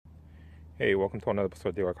Hey, welcome to another episode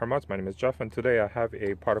of Daily Car Mods. My name is Jeff, and today I have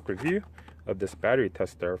a product review of this battery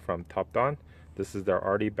tester from Topdon. This is their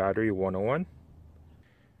RD Battery 101.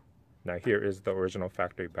 Now here is the original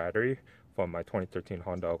factory battery from my 2013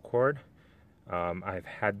 Honda Accord. I've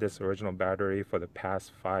had this original battery for the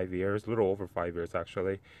past 5 years, a little over 5 years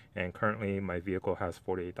actually, and currently my vehicle has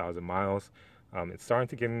 48,000 miles. It's starting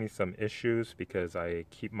to give me some issues because I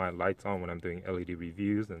keep my lights on when I'm doing LED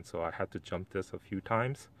reviews, and so I had to jump this a few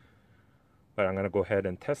times. But I'm going to go ahead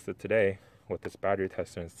and test it today with this battery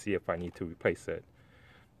tester and see if I need to replace it.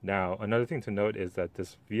 Now, another thing to note is that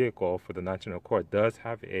this vehicle for the 19 Accord does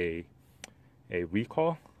have a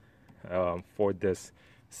recall for this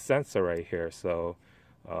sensor right here. So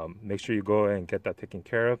make sure you go and get that taken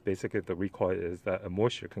care of. Basically, the recall is that a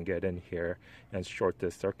moisture can get in here and short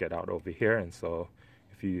this circuit out over here. And so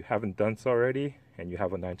if you haven't done so already and you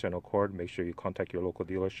have a 19 Accord, make sure you contact your local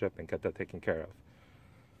dealership and get that taken care of.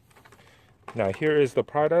 Now here is the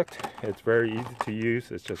product. It's very easy to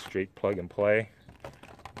use. It's just straight plug and play.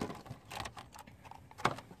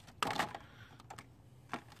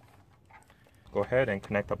 Go ahead and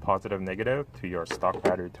connect the positive negative to your stock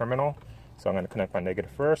battery terminal. So I'm going to connect my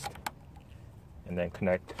negative first and then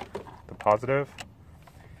connect the positive,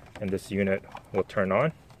 and this unit will turn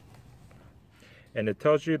on. And it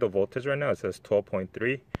tells you the voltage right now. It says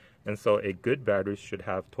 12.3, and so a good battery should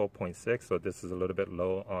have 12.6, so this is a little bit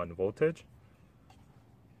low on voltage.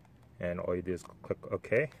 And all you do is click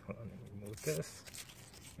OK. Hold on, let me move this.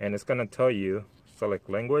 And it's going to tell you select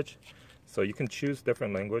language. So you can choose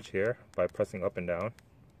different language here by pressing up and down.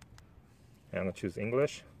 And I'm going to choose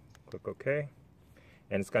English. Click OK.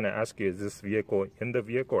 And it's going to ask you, is this vehicle in the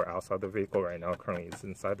vehicle or outside the vehicle? Right now, currently it's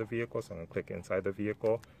inside the vehicle. So I'm going to click inside the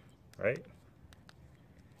vehicle. Right?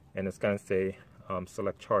 And it's going to say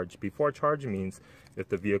select charge. Before charge means if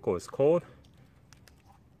the vehicle is cold.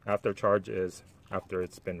 After charge is after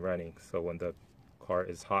it's been running, so when the car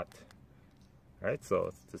is hot. Alright,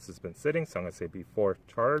 so this has been sitting, so I'm going to say before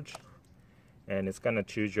charge, and it's going to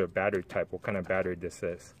choose your battery type, what kind of battery this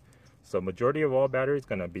is. So majority of all batteries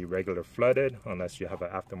going to be regular flooded, unless you have an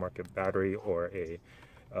aftermarket battery or a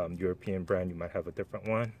European brand, you might have a different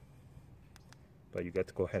one. But you get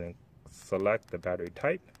to go ahead and select the battery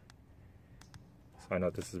type. So I know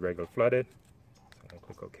this is regular flooded, so I'm going to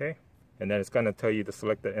click OK. And then it's going to tell you to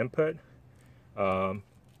select the input.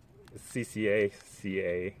 CCA,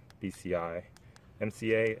 CA, BCI,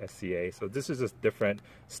 MCA, SCA. So this is just different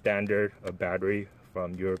standard of battery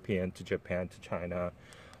from European to Japan to China,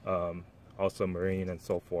 also marine and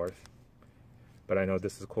so forth. But I know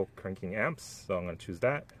this is called cranking amps, so I'm going to choose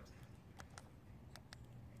that.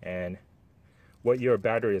 And what your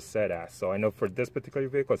battery is set at. So I know for this particular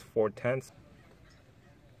vehicle it's 4/10.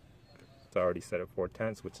 It's already set at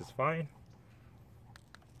 4/10, which is fine.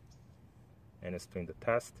 And it's doing the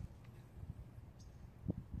test.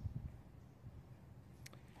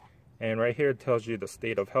 And right here it tells you the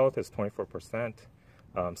state of health is 24%,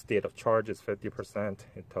 state of charge is 50%.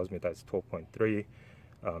 It tells me that's 12.3,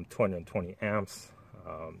 220 amps.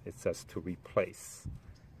 It says to replace.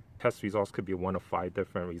 Test results could be one of 5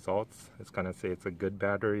 different results. It's going to say it's a good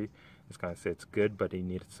battery. It's going to say it's good, but it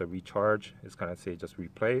needs to recharge. It's going to say just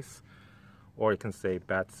replace. Or it can say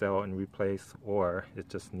bad cell and replace, or it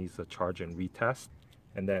just needs a charge and retest.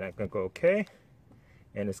 And then I can go OK,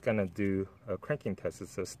 and it's gonna do a cranking test. It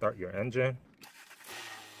says start your engine.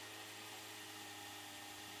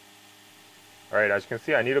 Alright, as you can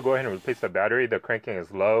see, I need to go ahead and replace the battery. The cranking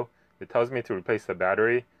is low. It tells me to replace the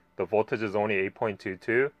battery. The voltage is only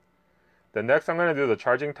 8.22. The next I'm gonna do the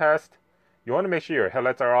charging test. You want to make sure your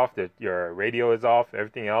headlights are off, that your radio is off,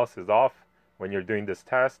 everything else is off when you're doing this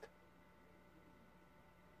test.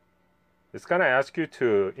 It's going to ask you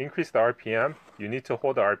to increase the RPM. You need to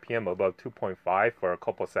hold the RPM above 2.5 for a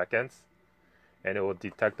couple seconds, and it will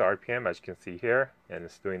detect the RPM as you can see here, and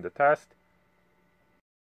it's doing the test.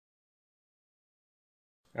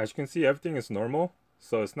 As you can see, everything is normal,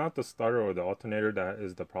 so it's not the starter or the alternator that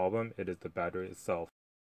is the problem, it is the battery itself.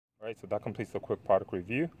 Alright, so that completes the quick product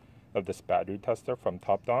review of this battery tester from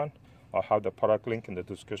Topdon. I'll have the product link in the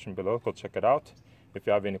description below, go check it out. If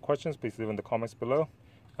you have any questions, please leave in the comments below.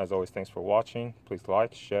 As always, thanks for watching. Please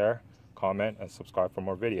like, share, comment, and subscribe for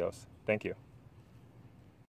more videos. Thank you.